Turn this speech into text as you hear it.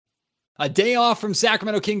A day off from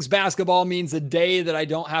Sacramento Kings basketball means a day that I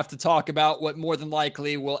don't have to talk about what more than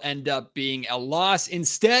likely will end up being a loss.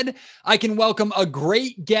 Instead, I can welcome a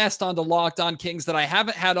great guest onto Locked On Kings that I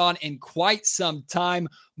haven't had on in quite some time.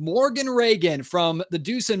 Morgan Ragan from the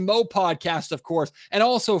Deuce and Mo podcast, of course, and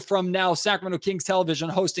also from now Sacramento Kings television,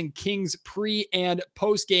 hosting Kings pre and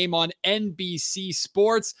post game on NBC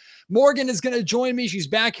Sports. Morgan is going to join me. She's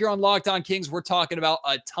back here on Locked On Kings. We're talking about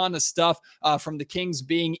a ton of stuff from the Kings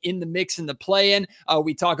being in the mix in the play-in.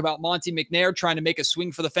 We talk about Monte McNair trying to make a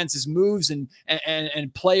swing for the fences moves and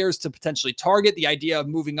players to potentially target. The idea of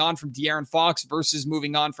moving on from De'Aaron Fox versus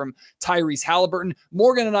moving on from Tyrese Haliburton.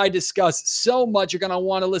 Morgan and I discuss so much. You're going to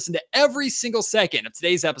want to listen to every single second of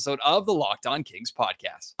today's episode of the Locked On Kings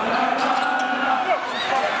podcast.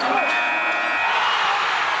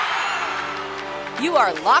 You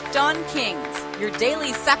are Locked On Kings, your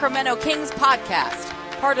daily Sacramento Kings podcast,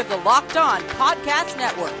 part of the Locked On Podcast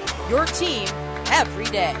Network, your team every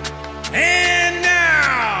day. And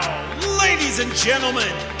now, ladies and gentlemen,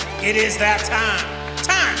 it is that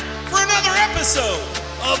time for another episode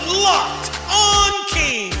of Locked On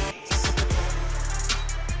Kings.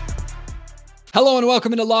 Hello and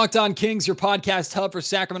welcome into Locked On Kings, your podcast hub for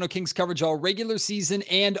Sacramento Kings coverage all regular season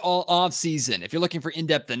and all off season. If you're looking for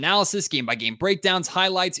in-depth analysis, game-by-game breakdowns,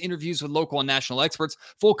 highlights, interviews with local and national experts,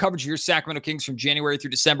 full coverage of your Sacramento Kings from January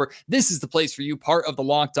through December, this is the place for you, part of the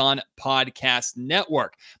Locked On Podcast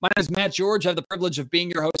Network. My name is Matt George. I have the privilege of being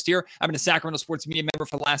your host here. I've been a Sacramento sports media member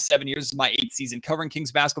for the last 7 years. This is my 8th season covering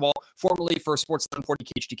Kings basketball, formerly for Sports 740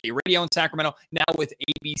 KHTK Radio in Sacramento, now with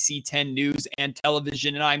ABC 10 News and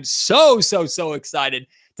Television, and I'm so excited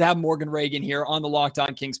to have Morgan Ragan here on the Locked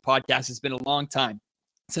On Kings podcast. It's been a long time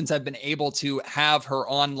since I've been able to have her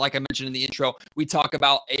on. Like I mentioned in the intro, we talk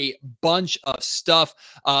about a bunch of stuff.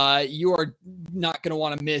 You are not going to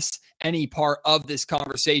want to miss any part of this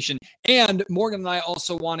conversation. And Morgan and I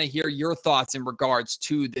also want to hear your thoughts in regards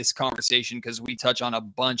to this conversation because we touch on a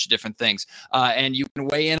bunch of different things. And you can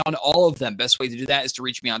weigh in on all of them. Best way to do that is to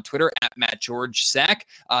reach me on Twitter at MattGeorgeSac.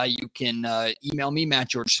 You can email me,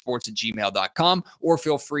 mattgeorgesports@gmail.com, or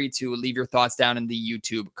feel free to leave your thoughts down in the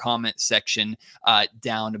YouTube comment section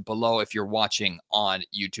down below if you're watching on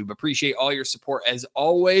YouTube. Appreciate all your support as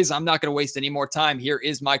always. I'm not going to waste any more time. Here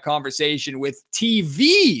is my conversation with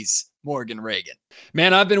TV's Morgan Ragan.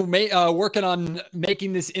 Man, I've been working on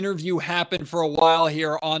making this interview happen for a while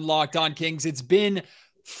here on Locked On Kings. It's been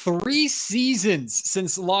 3 seasons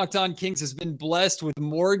since Locked On Kings has been blessed with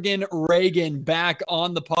Morgan Ragan back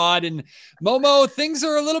on the pod. And Momo, things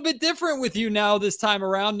are a little bit different with you now this time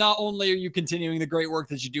around. Not only are you continuing the great work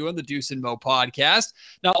that you do on the Deuce and Mo podcast,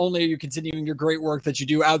 not only are you continuing your great work that you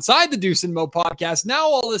do outside the Deuce and Mo podcast, now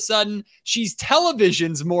all of a sudden she's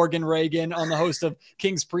television's Morgan Ragan on the host of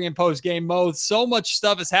Kings pre and post game. Mo, so much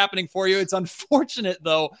stuff is happening for you. It's unfortunate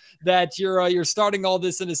though that you're starting all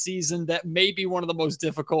this in a season that may be one of the most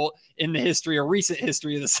difficult in the history or recent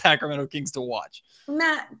history of the Sacramento Kings to watch.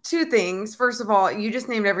 Matt, 2 things. First of all, you just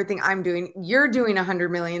named everything I'm doing. You're doing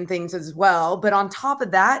 100 million things as well. But on top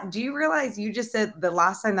of that, do you realize you just said the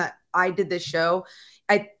last time that I did this show,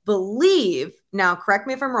 I believe, now correct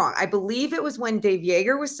me if I'm wrong, I believe it was when Dave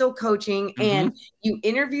Yeager was still coaching and you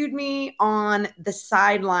interviewed me on the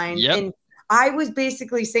sideline. Yep. And I was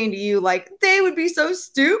basically saying to you, like, they would be so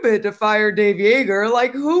stupid to fire Dave Yeager.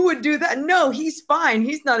 Like, who would do that? No, he's fine.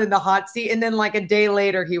 He's not in the hot seat. And then like a day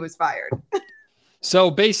later, he was fired.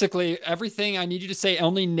 So basically everything, I need you to say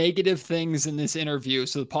only negative things in this interview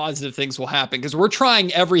so the positive things will happen because we're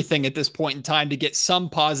trying everything at this point in time to get some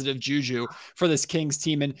positive juju for this Kings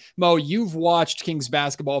team. And Mo, you've watched Kings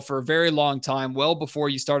basketball for a very long time, well before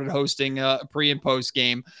you started hosting a pre and post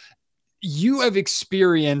game. You have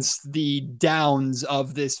experienced the downs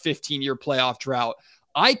of this 15-year playoff drought.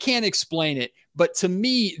 I can't explain it, but to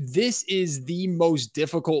me, this is the most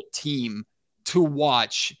difficult team to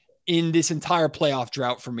watch in this entire playoff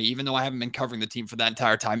drought for me, even though I haven't been covering the team for that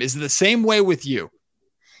entire time. Is it the same way with you?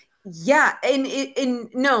 Yeah. And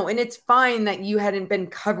it's fine that you hadn't been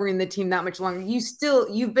covering the team that much longer.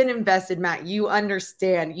 You've been invested, Matt. You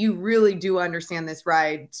understand. You really do understand this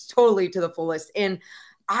ride totally to the fullest. And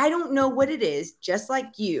I don't know what it is, just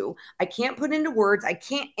like you. I can't put into words. I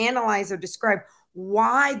can't analyze or describe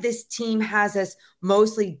why this team has us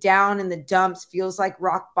mostly down in the dumps, feels like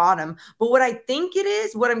rock bottom. But what I think it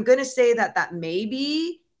is, what I'm going to say that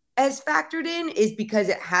maybe has factored in is because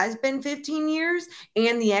it has been 15 years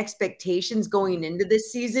and the expectations going into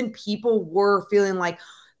this season, people were feeling like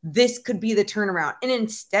this could be the turnaround. And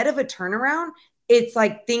instead of a turnaround, it's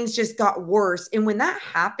like things just got worse. And when that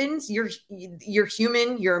happens, you're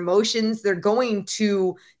human, your emotions, they're going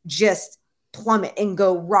to just plummet and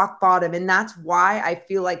go rock bottom. And that's why I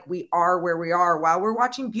feel like we are where we are while we're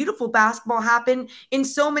watching beautiful basketball happen in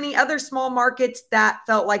so many other small markets that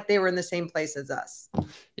felt like they were in the same place as us.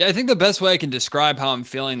 Yeah, I think the best way I can describe how I'm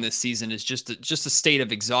feeling this season is just a state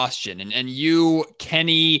of exhaustion. And you,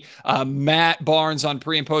 Kenny, Matt Barnes on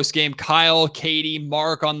pre and post game, Kyle, Katie,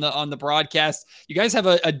 Mark on the broadcast. You guys have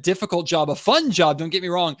a difficult job, a fun job, don't get me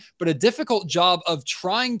wrong, but a difficult job of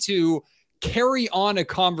trying to carry on a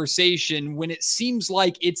conversation when it seems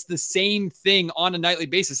like it's the same thing on a nightly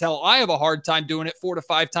basis. Hell, I have a hard time doing it 4 to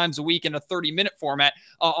 5 times a week in a 30-minute format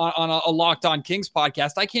on a Locked On Kings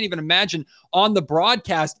podcast. I can't even imagine on the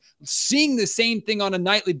broadcast seeing the same thing on a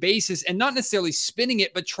nightly basis and not necessarily spinning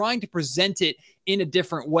it, but trying to present it in a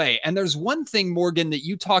different way. And there's one thing, Morgan, that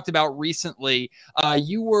you talked about recently.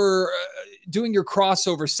 You were doing your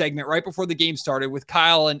crossover segment right before the game started with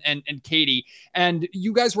Kyle and Katie, and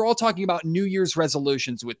you guys were all talking about New Year's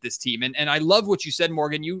resolutions with this team. And I love what you said,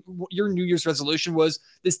 Morgan. Your New Year's resolution was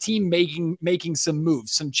this team making some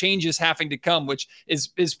moves, some changes having to come, which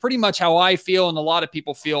is pretty much how I feel and a lot of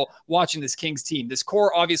people feel watching this Kings team. This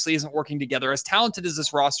core obviously isn't working together. As talented as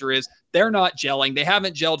this roster is, they're not gelling. They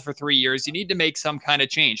haven't gelled for 3 years. You need to make some kind of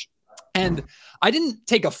change. And I didn't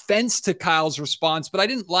take offense to Kyle's response, but I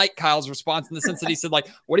didn't like Kyle's response in the sense that he said, like,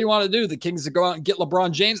 what do you want to do? The Kings to go out and get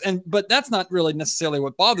LeBron James? But that's not really necessarily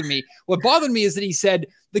what bothered me. What bothered me is that he said,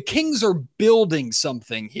 the Kings are building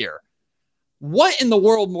something here. What in the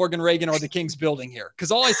world, Morgan Ragan, are the Kings building here?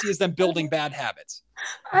 Because all I see is them building bad habits.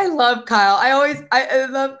 I love Kyle. I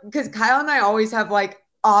love, because Kyle and I always have like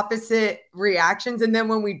opposite reactions. And then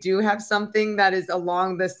when we do have something that is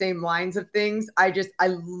along the same lines of things, I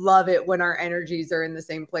love it when our energies are in the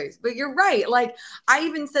same place. But you're right. Like, I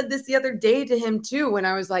even said this the other day to him too, when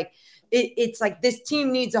I was like, it's like this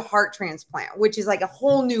team needs a heart transplant, which is like a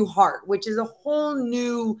whole new heart, which is a whole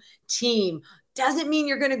new team. Doesn't mean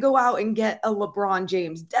you're going to go out and get a LeBron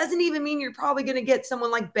James. Doesn't even mean you're probably going to get someone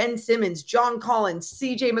like Ben Simmons, John Collins,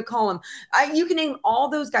 CJ McCollum. You can name all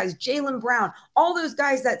those guys, Jaylen Brown, all those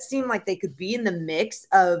guys that seem like they could be in the mix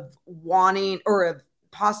of wanting or of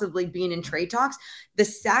possibly being in trade talks. The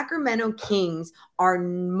Sacramento Kings are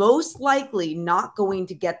most likely not going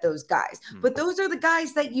to get those guys, but those are the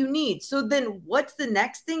guys that you need. So then what's the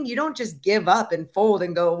next thing? You don't just give up and fold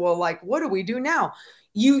and go, well, like, what do we do now?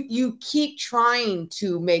 You keep trying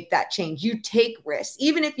to make that change. You take risks.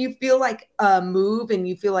 Even if you feel like a move and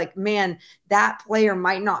you feel like, man, that player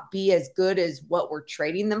might not be as good as what we're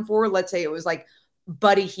trading them for. Let's say it was like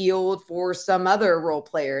Buddy Hield for some other role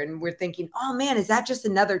player. And we're thinking, oh man, is that just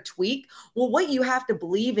another tweak? Well, what you have to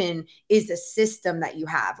believe in is a system that you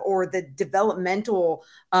have or the developmental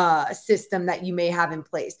system that you may have in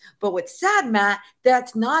place. But what's sad, Matt,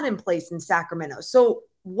 that's not in place in Sacramento. So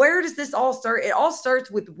where does this all start? It all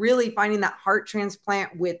starts with really finding that heart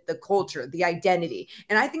transplant with the culture, the identity.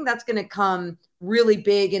 And I think that's going to come really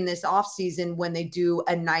big in this offseason when they do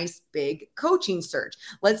a nice big coaching search.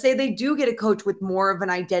 Let's say they do get a coach with more of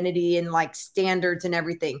an identity and like standards and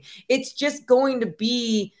everything. It's just going to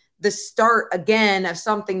be the start again of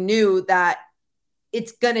something new that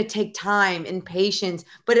it's going to take time and patience,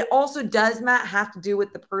 but it also does, Matt, have to do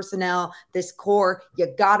with the personnel, this core.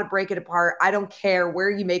 You got to break it apart. I don't care where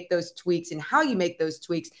you make those tweaks and how you make those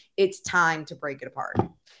tweaks. It's time to break it apart.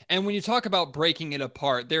 And when you talk about breaking it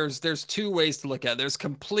apart, there's two ways to look at it. There's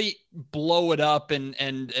complete blow it up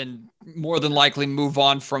and more than likely move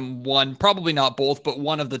on from one, probably not both, but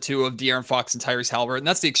one of the two of De'Aaron Fox and Tyrese Haliburton. And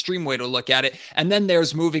that's the extreme way to look at it. And then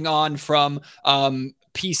there's moving on from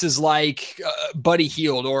pieces like Buddy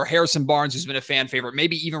Hield or Harrison Barnes, who's been a fan favorite,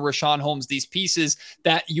 maybe even Rashawn Holmes, these pieces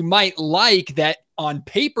that you might like that on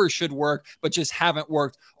paper should work, but just haven't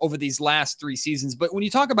worked over these last 3 seasons. But when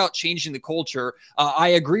you talk about changing the culture, I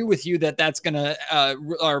agree with you that that's going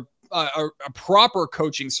to a proper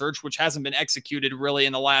coaching search, which hasn't been executed really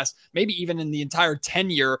in the last, maybe even in the entire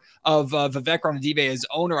tenure of Vivek Ranadive as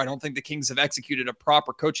owner. I don't think the Kings have executed a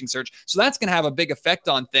proper coaching search. So that's going to have a big effect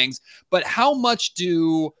on things. But how much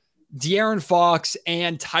do De'Aaron Fox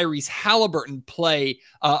and Tyrese Haliburton play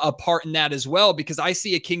a part in that as well? Because I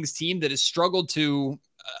see a Kings team that has struggled to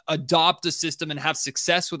adopt a system and have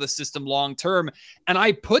success with a system long-term. And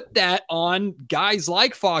I put that on guys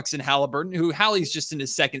like Fox and Haliburton, who Hallie's just in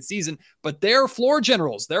his second season, but they're floor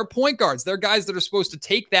generals, they're point guards, they're guys that are supposed to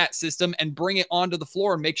take that system and bring it onto the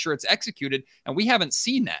floor and make sure it's executed. And we haven't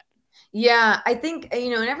seen that. Yeah, I think,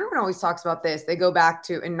 and everyone always talks about this. They go back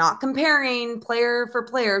to, and not comparing player for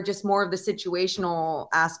player, just more of the situational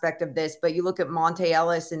aspect of this. But you look at Monte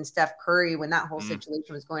Ellis and Steph Curry when that whole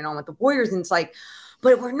situation was going on with the Warriors, and it's like,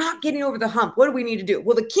 but we're not getting over the hump. What do we need to do?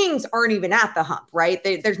 Well, the Kings aren't even at the hump, right?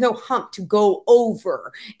 There's no hump to go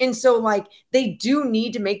over. And so like they do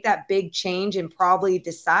need to make that big change and probably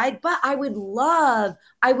decide, but I would love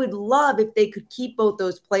if they could keep both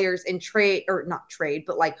those players and trade, or not trade,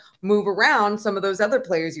 but like move around some of those other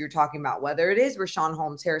players you're talking about, whether it is Rashawn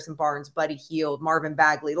Holmes, Harrison Barnes, Buddy Hield, Marvin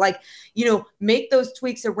Bagley, like, make those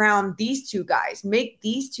tweaks around these two guys, make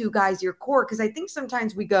these two guys your core. Cause I think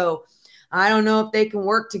sometimes we go, I don't know if they can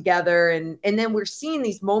work together. And then we're seeing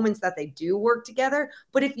these moments that they do work together.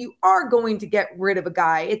 But if you are going to get rid of a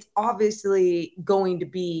guy, it's obviously going to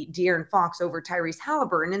be De'Aaron Fox over Tyrese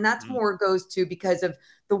Haliburton. And that's more goes to because of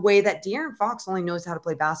the way that De'Aaron Fox only knows how to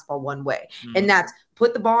play basketball one way. And that's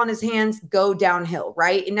put the ball in his hands, go downhill,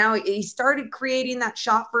 right? And now he started creating that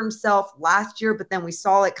shot for himself last year, but then we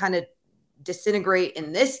saw it kind of disintegrate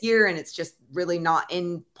in this year, and it's just really not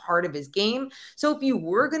in part of his game. So if you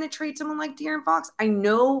were going to trade someone like De'Aaron Fox, I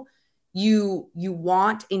know you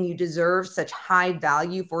want and you deserve such high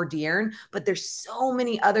value for De'Aaron, but there's so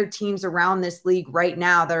many other teams around this league right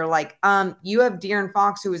now that are like, you have De'Aaron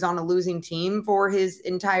Fox, who is on a losing team for his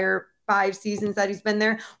entire 5 seasons that he's been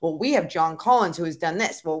there. Well, we have John Collins, who has done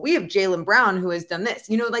this. Well, we have Jaylen Brown, who has done this.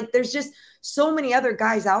 Like there's just so many other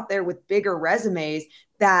guys out there with bigger resumes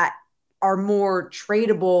that are more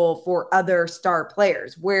tradable for other star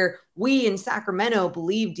players, where we in Sacramento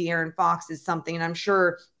believe De'Aaron Fox is something. And I'm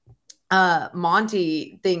sure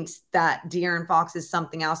Monty thinks that De'Aaron Fox is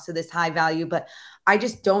something else to this high value, but I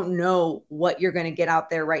just don't know what you're going to get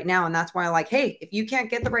out there right now. And that's why I'm like, hey, if you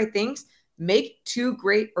can't get the right things, make two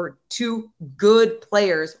good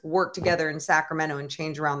players work together in Sacramento and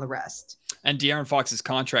change around the rest. And De'Aaron Fox's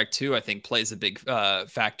contract too, I think, plays a big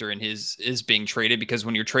factor in his being traded, because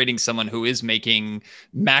when you're trading someone who is making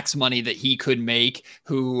max money that he could make,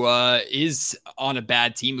 who is on a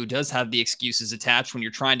bad team, who does have the excuses attached, when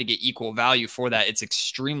you're trying to get equal value for that, it's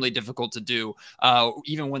extremely difficult to do,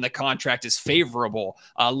 even when the contract is favorable,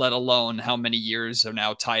 let alone how many years are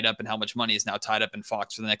now tied up and how much money is now tied up in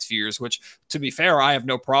Fox for the next few years, which, to be fair, I have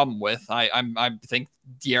no problem with. I think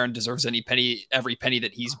De'Aaron deserves every penny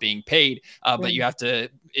that he's being paid, but you have to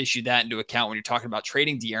issue that into account when you're talking about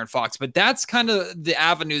trading De'Aaron Fox. But that's kind of the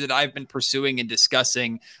avenue that I've been pursuing and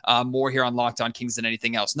discussing more here on Locked On Kings than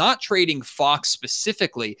anything else. Not trading Fox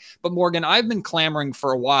specifically, but Morgan, I've been clamoring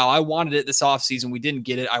for a while. I wanted it this offseason. We didn't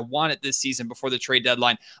get it. I want it this season before the trade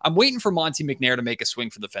deadline. I'm waiting for Monte McNair to make a swing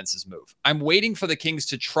for the fences move. I'm waiting for the Kings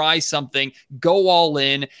to try something, go all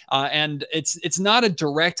in, and it's not a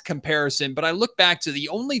direct comparison, but I look back to the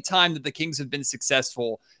only time that the Kings have been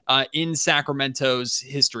successful in Sacramento's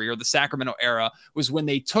history, or the Sacramento era, was when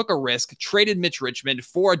they took a risk, traded Mitch Richmond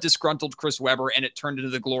for a disgruntled Chris Webber, and it turned into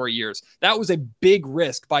the glory years. That was a big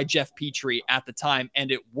risk by Jeff Petrie at the time,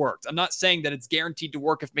 and it worked. I'm not saying that it's guaranteed to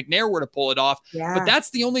work if McNair were to pull it off, but that's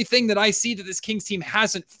the only thing that I see that this Kings team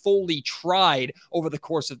hasn't fully tried over the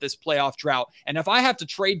course of this playoff drought. And if I have to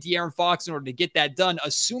trade De'Aaron Fox in order to get that done,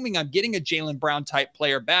 assuming I'm getting a Jaylen Brown type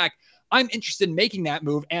player back, I'm interested in making that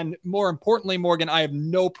move. And more importantly, Morgan, I have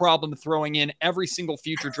no problem throwing in every single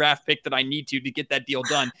future draft pick that I need to get that deal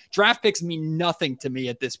done. Draft picks mean nothing to me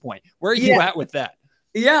at this point. Where are you at with that?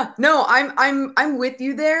 Yeah, no, I'm with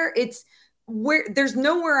you there. It's where there's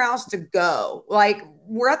nowhere else to go. Like,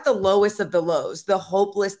 we're at the lowest of the lows. The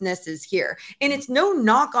hopelessness is here. And it's no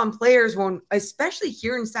knock on players, when, especially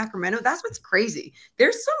here in Sacramento. That's what's crazy.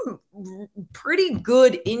 There's some pretty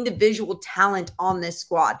good individual talent on this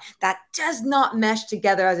squad that does not mesh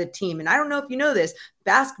together as a team. And I don't know if you know this,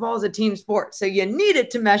 basketball is a team sport, so you need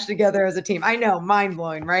it to mesh together as a team. I know, mind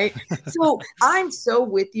blowing, right? So I'm so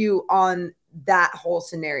with you on that whole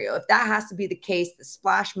scenario. If that has to be the case, the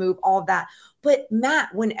splash move, all of that. But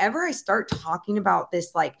Matt, whenever I start talking about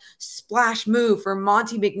this like splash move for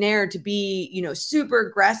Monte McNair to be, super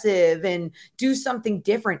aggressive and do something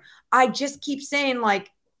different, I just keep saying,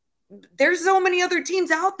 like, there's so many other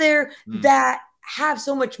teams out there that have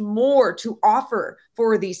so much more to offer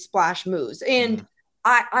for these splash moves. And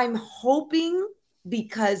I'm hoping,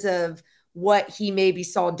 because of what he maybe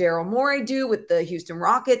saw Daryl Morey do with the Houston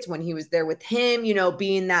Rockets when he was there with him,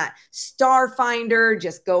 being that star finder,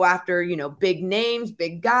 just go after, big names,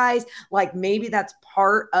 big guys. Like, maybe that's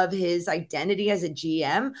part of his identity as a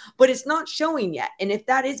GM, but it's not showing yet. And if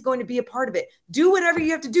that is going to be a part of it, do whatever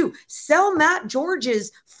you have to do. Sell Matt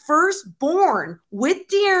George's firstborn with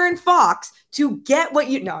De'Aaron Fox to get what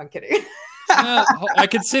no, I'm kidding. I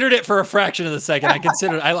considered it for a fraction of a second.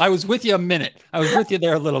 I was with you a minute. I was with you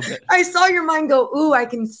there a little bit. I saw your mind go, ooh, I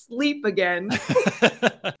can sleep again.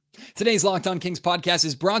 Today's Locked On Kings podcast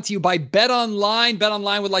is brought to you by BetOnline.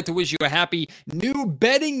 BetOnline would like to wish you a happy new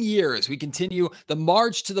betting year as we continue the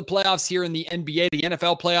march to the playoffs here in the NBA. The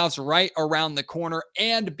NFL playoffs right around the corner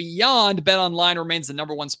and beyond. BetOnline remains the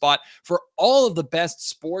number one spot for all of the best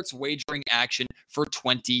sports wagering action for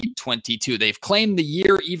 2022. They've claimed the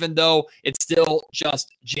year even though it's still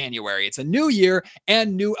just January. It's a new year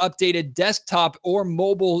and new updated desktop or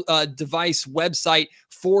mobile device website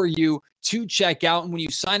for you to check out. And when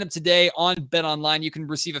you sign up today on BetOnline, you can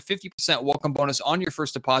receive a 50% welcome bonus on your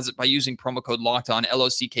first deposit by using promo code LOCKEDON,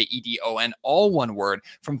 LOCKEDON, all one word.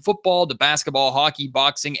 From football to basketball, hockey,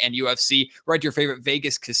 boxing, and UFC, right to your favorite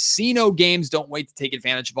Vegas casino games. Don't wait to take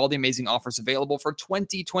advantage of all the amazing offers available for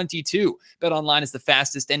 2022. BetOnline is the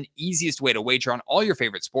fastest and easiest way to wager on all your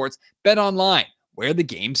favorite sports. BetOnline, where the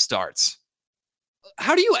game starts.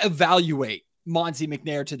 How do you evaluate Monte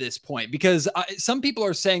McNair to this point? Because some people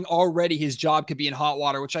are saying already his job could be in hot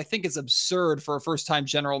water, which I think is absurd for a first-time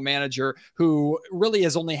general manager who really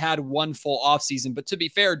has only had one full offseason. But to be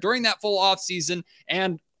fair, during that full offseason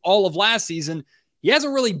and all of last season, he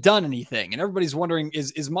hasn't really done anything. And everybody's wondering,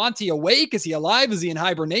 is Monte awake? Is he alive? Is he in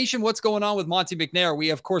hibernation? What's going on with Monte McNair?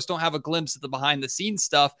 We, of course, don't have a glimpse of the behind-the-scenes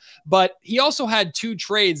stuff. But he also had two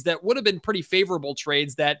trades that would have been pretty favorable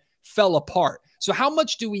trades that fell apart. So how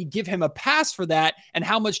much do we give him a pass for that? And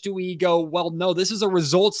how much do we go, well, no, this is a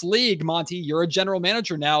results league, Monty. You're a general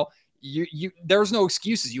manager now. There's no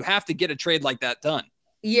excuses. You have to get a trade like that done.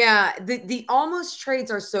 Yeah, the almost trades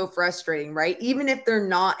are so frustrating, right? Even if they're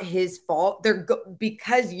not his fault,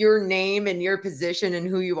 because your name and your position and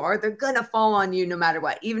who you are, they're going to fall on you no matter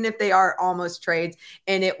what. Even if they are almost trades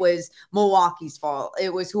and it was Milwaukee's fault,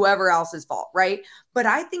 it was whoever else's fault, right? But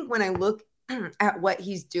I think when I look at what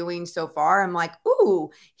he's doing so far, I'm like,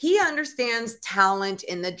 ooh, he understands talent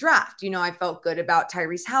in the draft. You know, I felt good about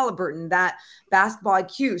Tyrese Haliburton, that basketball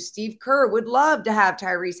IQ. Steve Kerr would love to have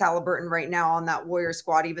Tyrese Haliburton right now on that Warrior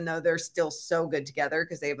squad, even though they're still so good together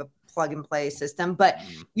because they have a plug and play system. But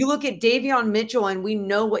you look at Davion Mitchell and we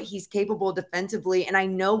know what he's capable defensively. And I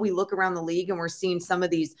know we look around the league and we're seeing some of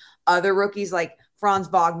these other rookies like Franz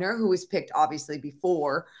Wagner, who was picked obviously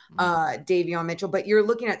before Davion Mitchell, but you're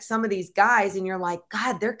looking at some of these guys and you're like,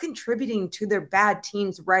 God, they're contributing to their bad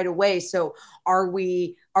teams right away. So are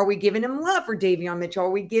we giving him love for Davion Mitchell?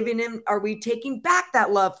 Are we taking back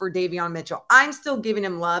that love for Davion Mitchell? I'm still giving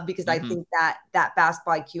him love because I think that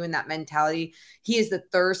basketball IQ and that mentality, he is the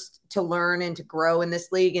thirst to learn and to grow in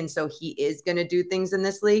this league. And so he is going to do things in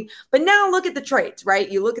this league. But now look at the trades, right?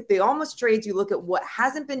 You look at the almost trades, you look at what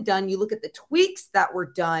hasn't been done, you look at the tweaks that were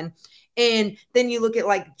done. And then you look at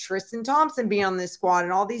like Tristan Thompson being on this squad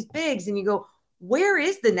and all these bigs and you go, where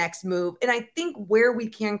is the next move? And I think where we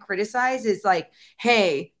can criticize is like,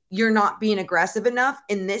 hey, you're not being aggressive enough.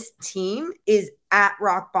 And this team is at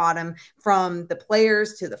rock bottom, from the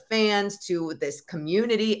players to the fans to this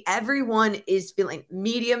community. Everyone is feeling,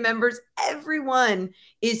 media members, everyone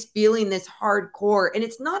is feeling this hardcore. And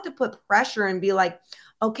it's not to put pressure and be like,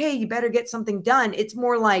 okay, you better get something done. It's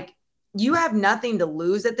more like, you have nothing to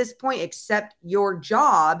lose at this point except your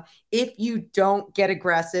job if you don't get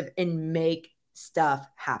aggressive and make stuff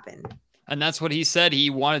happen. And that's what he said he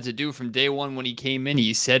wanted to do from day one when he came in.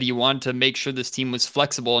 He said he wanted to make sure this team was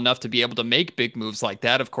flexible enough to be able to make big moves like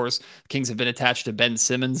that. Of course, the Kings have been attached to Ben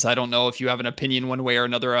Simmons. I don't know if you have an opinion one way or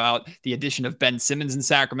another about the addition of Ben Simmons in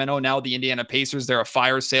Sacramento. Now the Indiana Pacers, they're a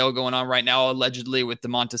fire sale going on right now, allegedly with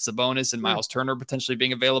Domantas Sabonis and Miles Turner potentially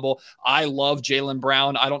being available. I love Jaylen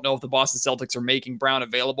Brown. I don't know if the Boston Celtics are making Brown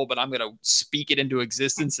available, but I'm going to speak it into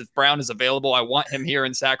existence. If Brown is available, I want him here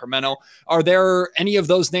in Sacramento. Are there any of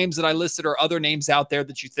those names that I listed or other names out there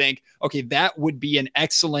that you think, okay, that would be an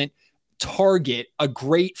excellent target, a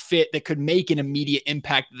great fit that could make an immediate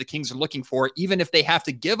impact that the Kings are looking for, even if they have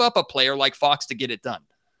to give up a player like Fox to get it done?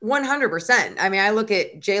 100%. I mean, I look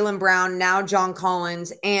at Jaylen Brown, now John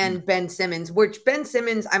Collins, and Ben Simmons, which Ben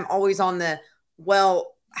Simmons, I'm always on the,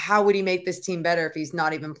 well, how would he make this team better if he's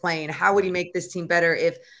not even playing? How would he make this team better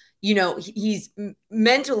if, you know, he's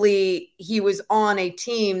mentally, he was on a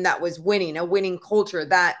team that was winning, a winning culture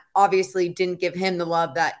that obviously didn't give him the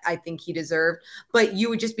love that I think he deserved, but you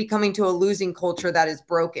would just be coming to a losing culture that is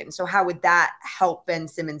broken. So how would that help Ben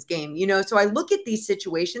Simmons' game? You know, so I look at these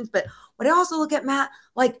situations, but what I also look at, Matt,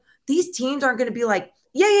 like these teams aren't going to be like,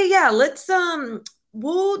 yeah, let's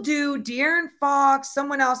we'll do De'Aaron Fox,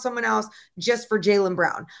 someone else, just for Jaylen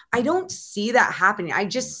Brown. I don't see that happening. I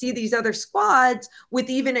just see these other squads with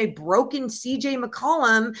even a broken CJ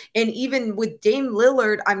McCollum, and even with Dame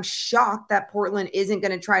Lillard, I'm shocked that Portland isn't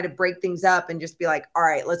going to try to break things up and just be like, all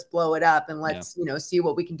right, let's blow it up and let's, see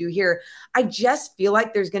what we can do here. I just feel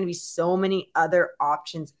like there's going to be so many other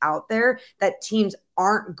options out there that teams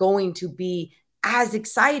aren't going to be as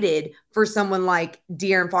excited for someone like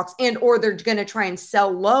De'Aaron Fox, or they're going to try and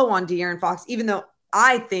sell low on De'Aaron Fox, even though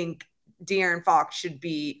I think De'Aaron Fox should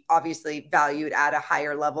be obviously valued at a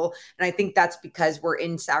higher level. And I think that's because we're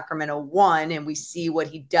in Sacramento 1 and we see what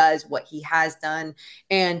he does, what he has done.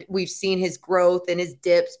 And we've seen his growth and his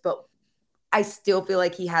dips, but I still feel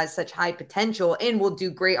like he has such high potential and will do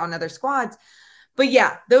great on other squads. But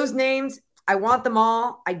yeah, those names, I want them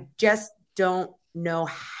all. I just don't know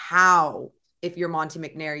how. If you're Monty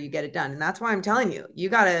McNair, you get it done. And that's why I'm telling you, you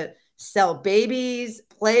got to sell babies,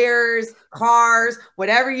 players, cars,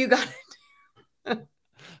 whatever you got to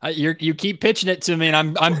do. You keep pitching it to me,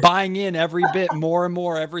 and I'm buying in every bit more and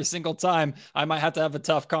more every single time. I might have to have a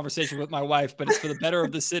tough conversation with my wife, but it's for the better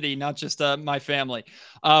of the city, not just my family.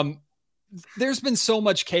 There's been so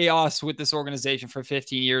much chaos with this organization for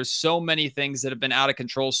 15 years, so many things that have been out of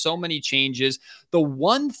control, so many changes. The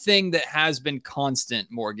one thing that has been constant,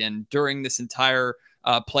 Morgan, during this entire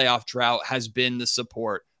playoff drought has been the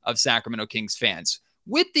support of Sacramento Kings fans,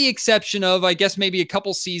 with the exception of, I guess, maybe a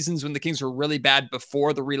couple seasons when the Kings were really bad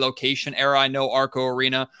before the relocation era. I know Arco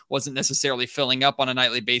Arena wasn't necessarily filling up on a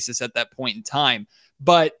nightly basis at that point in time,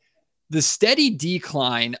 but the steady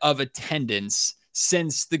decline of attendance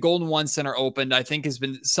since the Golden One Center opened, I think has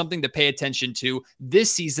been something to pay attention to.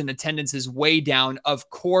 This season, attendance is way down. Of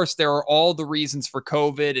course, there are all the reasons for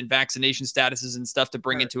COVID and vaccination statuses and stuff to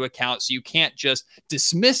bring into account, so you can't just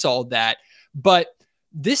dismiss all that. But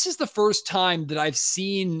this is the first time that I've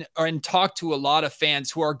seen and talked to a lot of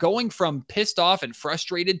fans who are going from pissed off and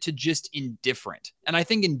frustrated to just indifferent. And I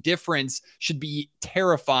think indifference should be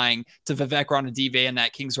terrifying to Vivek Ranadive and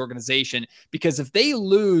that Kings organization, because if they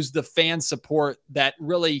lose the fan support that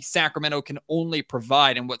really Sacramento can only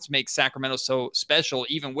provide, and what makes Sacramento so special,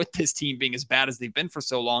 even with this team being as bad as they've been for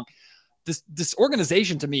so long, this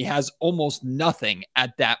organization to me has almost nothing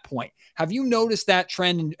at that point. Have you noticed that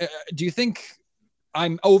trend? Do you think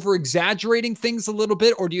I'm over exaggerating things a little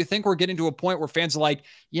bit, or do you think we're getting to a point where fans are like,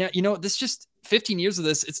 yeah, this just 15 years of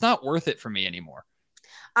this, it's not worth it for me anymore?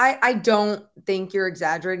 I don't think you're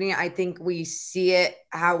exaggerating. I think we see it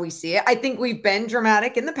how we see it. I think we've been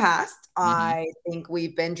dramatic in the past. I think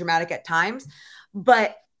we've been dramatic at times,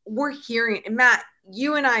 but we're hearing, Matt,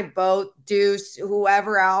 you and I both, Deuce,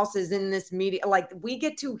 whoever else is in this media, like, we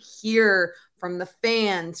get to hear from the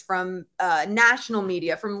fans, from national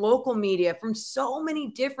media, from local media, from so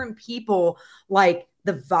many different people, like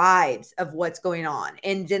the vibes of what's going on,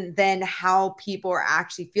 and then how people are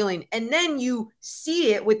actually feeling. And then you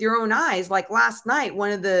see it with your own eyes. Like last night,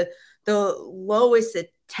 one of the lowest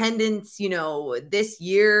attendance, this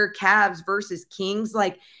year, Cavs versus Kings,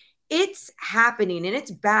 like, it's happening and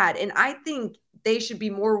it's bad. And I think they should be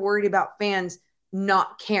more worried about fans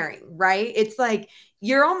not caring, right? It's like,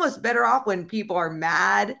 you're almost better off when people are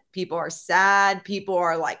mad, people are sad, people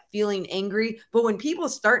are like feeling angry. But when people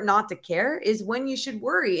start not to care is when you should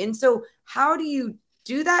worry. And so how do you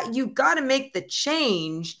do that? You've got to make the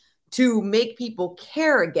change to make people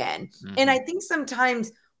care again. And I think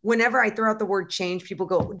sometimes whenever I throw out the word change, people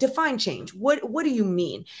go, define change. What do you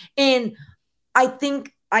mean? And I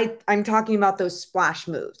think I'm talking about those splash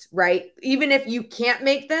moves, right? Even if you can't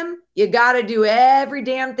make them, you got to do every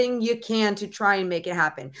damn thing you can to try and make it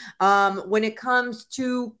happen. When it comes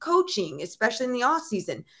to coaching, especially in the off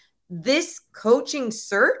season, this coaching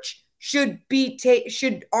search should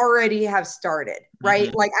already have started,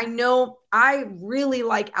 right? Like, I know I really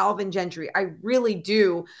like Alvin Gentry. I really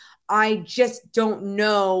do. I just don't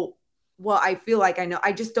know. Well, I feel like I know.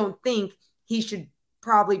 I just don't think he should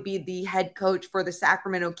probably be the head coach for the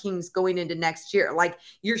Sacramento Kings going into next year. Like,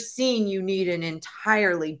 you're seeing, you need an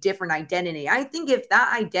entirely different identity. I think if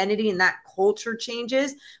that identity and that culture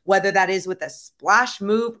changes, whether that is with a splash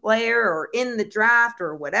move player or in the draft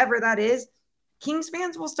or whatever that is, Kings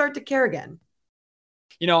fans will start to care again.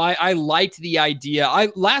 I liked the idea.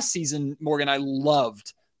 Last season, Morgan, I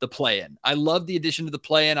loved the play-in. I love the addition to the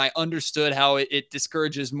play-in. I understood how it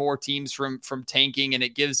discourages more teams from tanking, and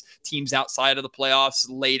it gives teams outside of the playoffs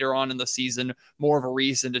later on in the season more of a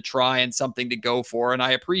reason to try and something to go for. And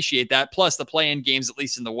I appreciate that. Plus, the play-in games, at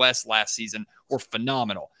least in the West last season, were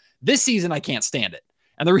phenomenal. This season, I can't stand it.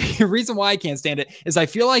 And the reason why I can't stand it is I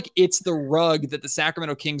feel like it's the rug that the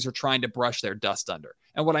Sacramento Kings are trying to brush their dust under.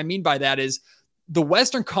 And what I mean by that is the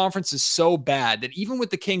Western Conference is so bad that even with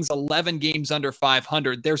the Kings 11 games under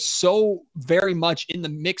 500, they're so very much in the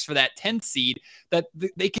mix for that 10th seed that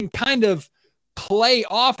they can kind of play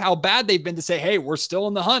off how bad they've been to say, hey, we're still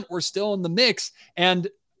in the hunt. We're still in the mix. And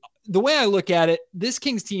the way I look at it, this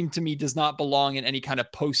Kings team to me does not belong in any kind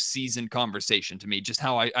of postseason conversation to me, just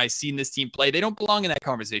how I seen this team play. They don't belong in that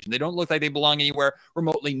conversation. They don't look like they belong anywhere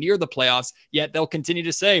remotely near the playoffs, yet they'll continue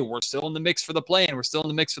to say, we're still in the mix for the play-in. We're still in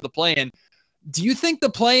the mix for the play-in. Do you think the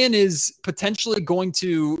play-in is potentially going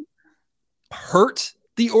to hurt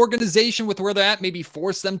the organization with where they're at, maybe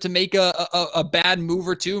force them to make a bad move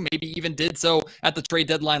or two, maybe even did so at the trade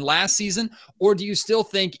deadline last season? Or do you still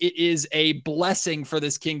think it is a blessing for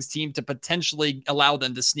this Kings team to potentially allow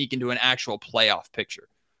them to sneak into an actual playoff picture?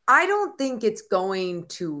 I don't think the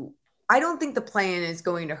play-in is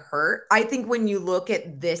going to hurt. I think when you look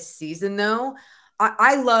at this season, though,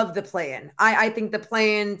 I love the play-in. I think the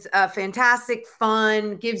play-in's fantastic,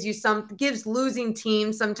 fun, gives losing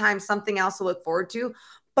teams sometimes something else to look forward to.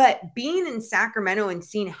 But being in Sacramento and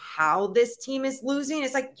seeing how this team is losing,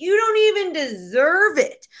 it's like, you don't even deserve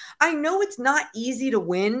it. I know it's not easy to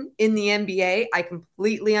win in the NBA. I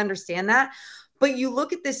completely understand that. But you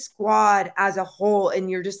look at this squad as a whole and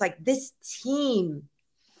you're just like, this team,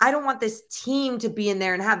 I don't want this team to be in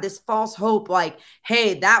there and have this false hope like,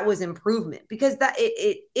 hey, that was improvement, because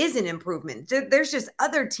it is an improvement. There's just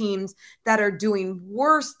other teams that are doing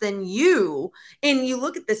worse than you. And you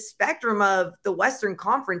look at the spectrum of the Western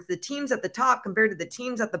Conference, the teams at the top compared to the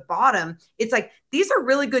teams at the bottom, it's like, these are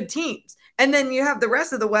really good teams. And then you have the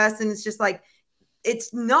rest of the West and it's just like,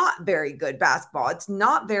 it's not very good basketball. It's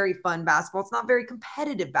not very fun basketball. It's not very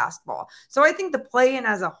competitive basketball. So I think the play-in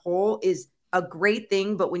as a whole is a great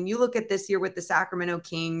thing. But when you look at this year with the Sacramento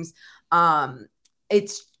Kings, I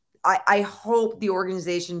hope the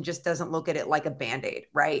organization just doesn't look at it like a Band-Aid,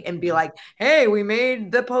 right? And be like, hey, we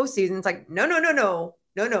made the postseason. It's like, no.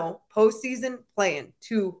 Postseason, play-in,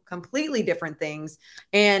 two completely different things.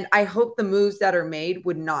 And I hope the moves that are made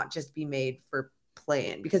would not just be made for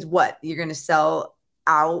play-in, because what? You're going to sell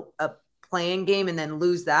out a play-in game and then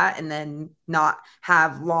lose that and then not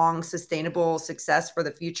have long sustainable success for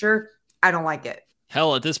the future. I don't like it.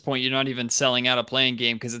 Hell, at this point, you're not even selling out a playing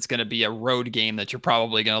game because it's going to be a road game that you're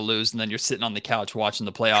probably going to lose. And then you're sitting on the couch watching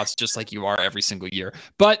the playoffs just like you are every single year.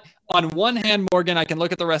 But on one hand, Morgan, I can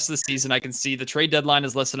look at the rest of the season. I can see the trade deadline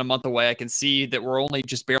is less than a month away. I can see that we're only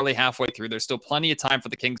just barely halfway through. There's still plenty of time for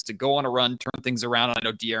the Kings to go on a run, turn things around. I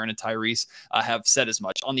know De'Aaron and Tyrese have said as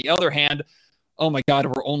much. On the other hand, oh my God,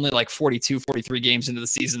 we're only like 42, 43 games into the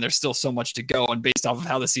season. There's still so much to go. And based off of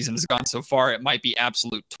how the season has gone so far, it might be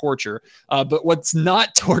absolute torture. But what's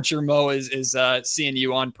not torture, Mo, is seeing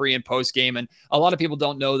you on pre and post game. And a lot of people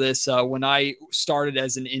don't know this. When I started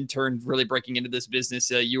as an intern, really breaking into this business,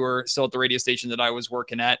 you were still at the radio station that I was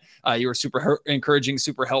working at. You were super encouraging,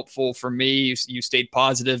 super helpful for me. You stayed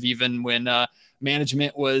positive even when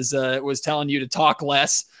management was telling you to talk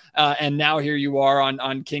less. And now here you are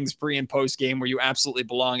on Kings pre and post game where you absolutely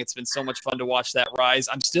belong. It's been so much fun to watch that rise.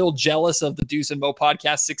 I'm still jealous of the Deuce and Mo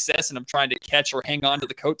podcast success, and I'm trying to catch or hang on to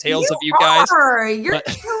the coattails of you guys. You're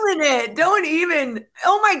killing it. Don't even.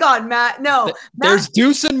 Oh my God, Matt. No. There's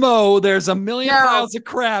Deuce and Mo. There's a million piles of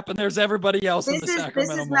crap, and there's everybody else in the Sacramento This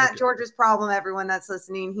is market. Matt George's problem, everyone that's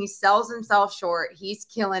listening. He sells himself short. He's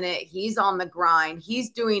killing it. He's on the grind. He's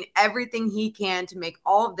doing everything he can to make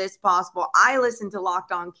all of this possible. I listen to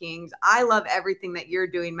Locked On Kings. I love everything that you're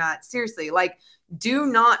doing, Matt. Seriously, like, do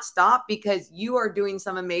not stop, because you are doing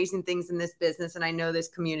some amazing things in this business. And I know this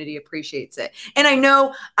community appreciates it. And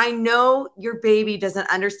I know your baby doesn't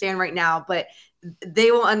understand right now, but they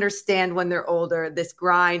will understand when they're older, this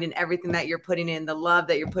grind and everything that you're putting in, the love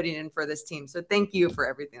that you're putting in for this team. So thank you for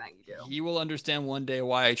everything that you do. He will understand one day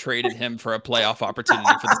why I traded him for a playoff opportunity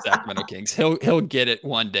for the Sacramento Kings. He'll get it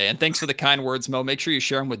one day. And thanks for the kind words, Mo. Make sure you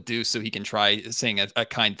share them with Deuce so he can try saying a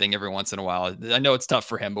kind thing every once in a while. I know it's tough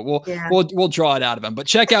for him, but we'll draw it out of him. But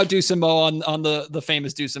check out Deuce and Mo on the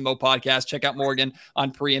famous Deuce and Mo podcast. Check out Morgan on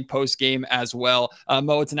pre and post game as well.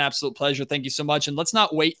 Mo, it's an absolute pleasure. Thank you so much. And let's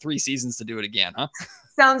not wait 3 seasons to do it again, huh?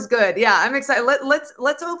 Sounds good. Yeah, I'm excited.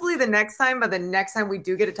 Let's hopefully the next time we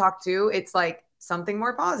do get to talk to, it's like something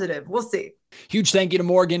more positive. We'll see. Huge thank you to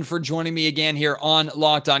Morgan for joining me again here on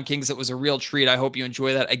Locked On Kings. It was a real treat. I hope you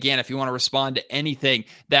enjoy that. Again, if you want to respond to anything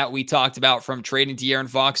that we talked about, from trading De'Aaron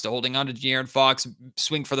Fox to holding on to De'Aaron Fox,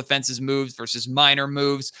 swing for the fences moves versus minor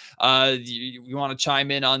moves, you want to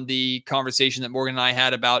chime in on the conversation that Morgan and I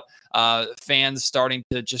had about fans starting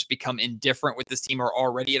to just become indifferent with this team or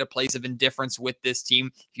already at a place of indifference with this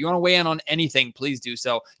team. If you want to weigh in on anything, please do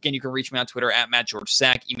so. Again, you can reach me on Twitter at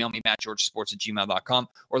MattGeorgeSack, email me mattgeorgesports@gmail.com,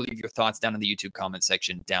 or leave your thoughts down in the YouTube comment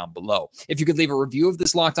section down below. If you could leave a review of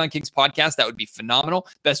this Locked On Kings podcast, that would be phenomenal.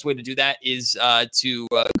 Best way to do that is to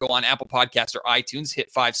go on Apple Podcasts or iTunes,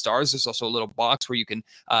 hit 5 stars. There's also a little box where you can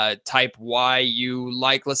type why you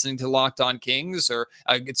like listening to Locked On Kings, or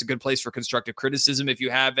it's a good place for constructive criticism if you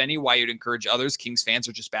have any, why you'd encourage others, Kings fans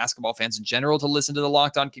or just basketball fans in general, to listen to the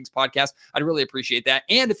Locked On Kings podcast. I'd really appreciate that.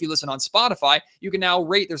 And if you listen on Spotify, you can now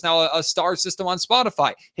rate. There's now a star system on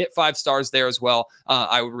Spotify. Hit 5 stars there as well.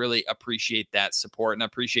 I would really appreciate that support, and I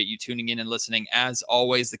appreciate you tuning in and listening. As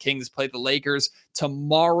always, the Kings play the Lakers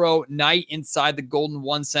tomorrow night inside the Golden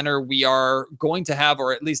One Center. We are going to have,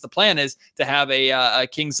 or at least the plan is to have a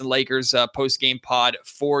Kings and Lakers post-game pod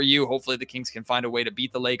for you. Hopefully the Kings can find a way to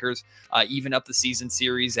beat the Lakers, even up the season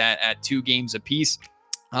series at 2 games apiece.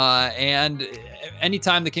 And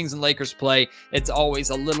anytime the Kings and Lakers play, it's always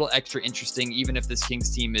a little extra interesting, even if this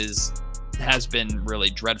Kings team has been really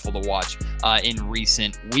dreadful to watch in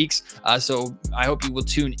recent weeks. So I hope you will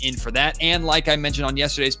tune in for that. And like I mentioned on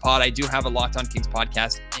yesterday's pod, I do have a Locked On Kings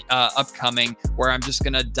podcast upcoming where I'm just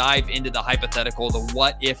going to dive into the hypothetical, the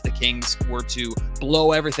what if the Kings were to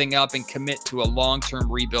blow everything up and commit to a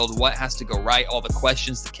long-term rebuild. What has to go right? All the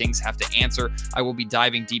questions the Kings have to answer. I will be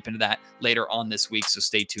diving deep into that later on this week, so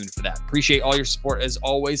stay tuned for that. Appreciate all your support as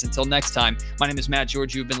always. Until next time, my name is Matt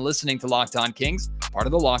George. You've been listening to Locked On Kings, part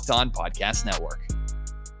of the Locked On Podcast Network.